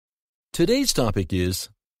Today's topic is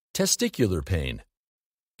testicular pain.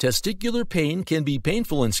 Testicular pain can be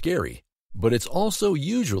painful and scary, but it's also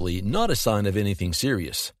usually not a sign of anything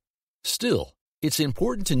serious. Still, it's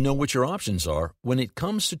important to know what your options are when it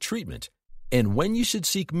comes to treatment and when you should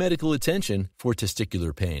seek medical attention for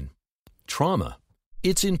testicular pain. Trauma.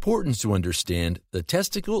 It's important to understand the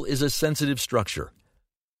testicle is a sensitive structure.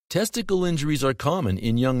 Testicle injuries are common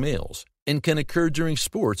in young males and can occur during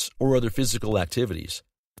sports or other physical activities.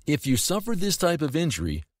 If you suffer this type of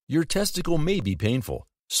injury, your testicle may be painful,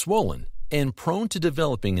 swollen, and prone to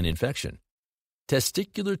developing an infection.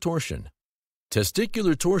 Testicular torsion.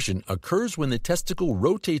 Testicular torsion occurs when the testicle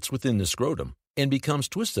rotates within the scrotum and becomes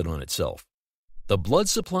twisted on itself. The blood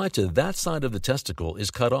supply to that side of the testicle is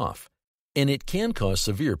cut off, and it can cause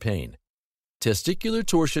severe pain. Testicular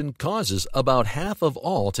torsion causes about half of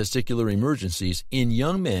all testicular emergencies in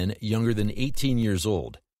young men younger than 18 years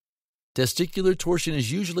old. Testicular torsion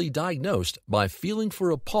is usually diagnosed by feeling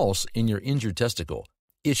for a pulse in your injured testicle.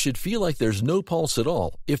 It should feel like there's no pulse at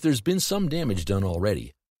all if there's been some damage done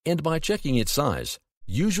already, and by checking its size,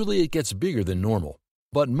 usually it gets bigger than normal.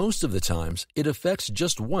 But most of the times, it affects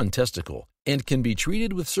just one testicle and can be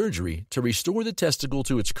treated with surgery to restore the testicle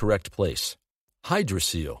to its correct place.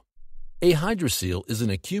 Hydrocele. A hydrocele is an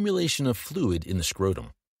accumulation of fluid in the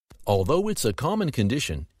scrotum. Although it's a common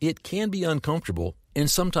condition, it can be uncomfortable and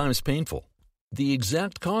sometimes painful. The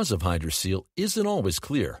exact cause of hydrocele isn't always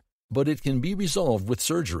clear, but it can be resolved with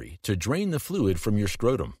surgery to drain the fluid from your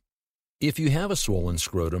scrotum. If you have a swollen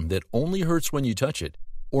scrotum that only hurts when you touch it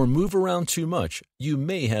or move around too much, you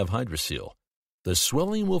may have hydrocele. The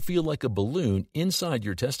swelling will feel like a balloon inside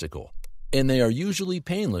your testicle, and they are usually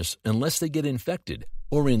painless unless they get infected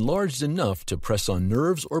or enlarged enough to press on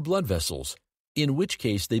nerves or blood vessels, in which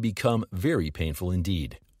case they become very painful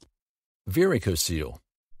indeed. Varicocele.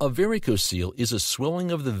 A varicocele is a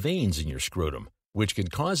swelling of the veins in your scrotum, which can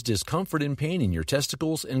cause discomfort and pain in your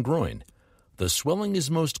testicles and groin. The swelling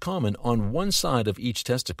is most common on one side of each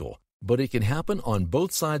testicle, but it can happen on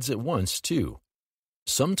both sides at once too.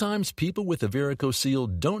 Sometimes people with a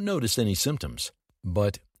varicocele don't notice any symptoms,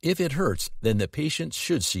 but if it hurts, then the patient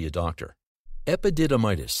should see a doctor.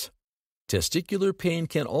 Epididymitis. Testicular pain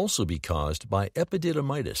can also be caused by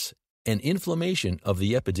epididymitis, an inflammation of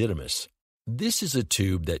the epididymis. This is a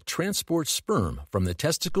tube that transports sperm from the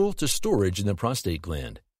testicle to storage in the prostate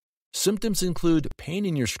gland. Symptoms include pain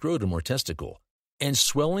in your scrotum or testicle, and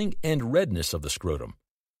swelling and redness of the scrotum.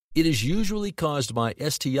 It is usually caused by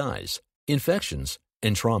STIs, infections,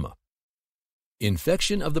 and trauma.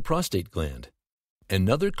 Infection of the prostate gland.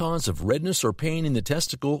 Another cause of redness or pain in the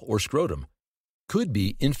testicle or scrotum could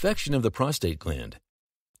be infection of the prostate gland.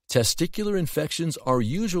 Testicular infections are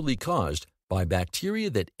usually caused by bacteria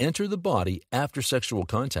that enter the body after sexual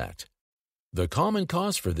contact. The common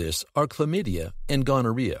cause for this are chlamydia and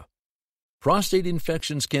gonorrhea. Prostate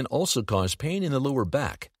infections can also cause pain in the lower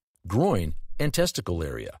back, groin, and testicle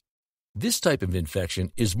area. This type of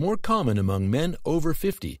infection is more common among men over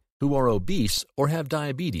 50 who are obese or have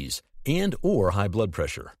diabetes and/or high blood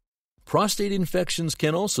pressure. Prostate infections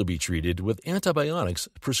can also be treated with antibiotics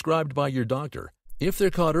prescribed by your doctor if they're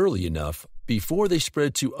caught early enough before they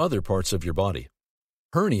spread to other parts of your body.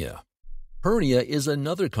 Hernia. Hernia is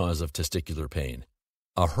another cause of testicular pain.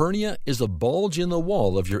 A hernia is a bulge in the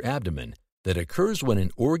wall of your abdomen that occurs when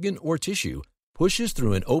an organ or tissue pushes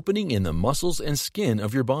through an opening in the muscles and skin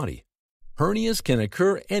of your body. Hernias can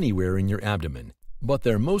occur anywhere in your abdomen, but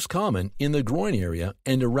they're most common in the groin area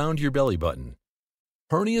and around your belly button.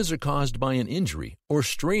 Hernias are caused by an injury or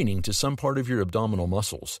straining to some part of your abdominal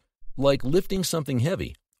muscles, like lifting something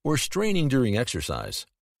heavy or straining during exercise.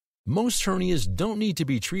 Most hernias don't need to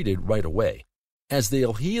be treated right away, as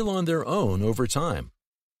they'll heal on their own over time.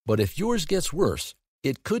 But if yours gets worse,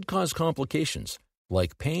 it could cause complications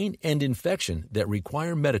like pain and infection that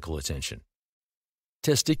require medical attention.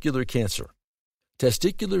 Testicular cancer.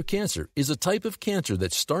 Testicular cancer is a type of cancer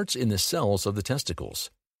that starts in the cells of the testicles.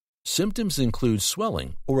 Symptoms include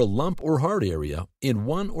swelling or a lump or hard area in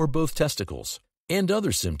one or both testicles, and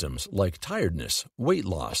other symptoms like tiredness, weight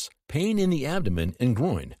loss, pain in the abdomen and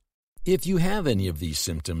groin. If you have any of these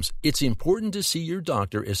symptoms, it's important to see your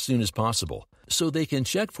doctor as soon as possible so they can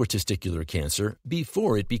check for testicular cancer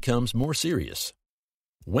before it becomes more serious.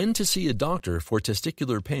 When to see a doctor for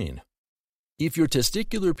testicular pain. If your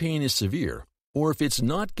testicular pain is severe, or if it's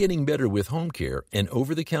not getting better with home care and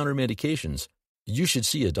over-the-counter medications, you should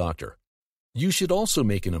see a doctor. You should also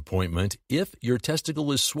make an appointment if your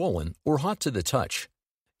testicle is swollen or hot to the touch.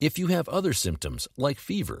 If you have other symptoms like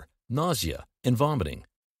fever, nausea, and vomiting,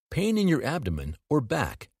 pain in your abdomen or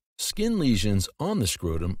back, skin lesions on the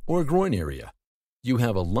scrotum or groin area, You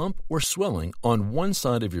have a lump or swelling on one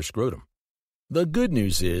side of your scrotum. The good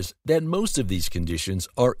news is that most of these conditions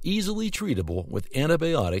are easily treatable with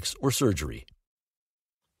antibiotics or surgery.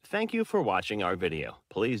 Thank you for watching our video.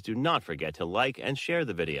 Please do not forget to like and share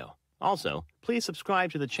the video. Also, please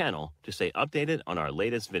subscribe to the channel to stay updated on our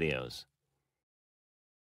latest videos.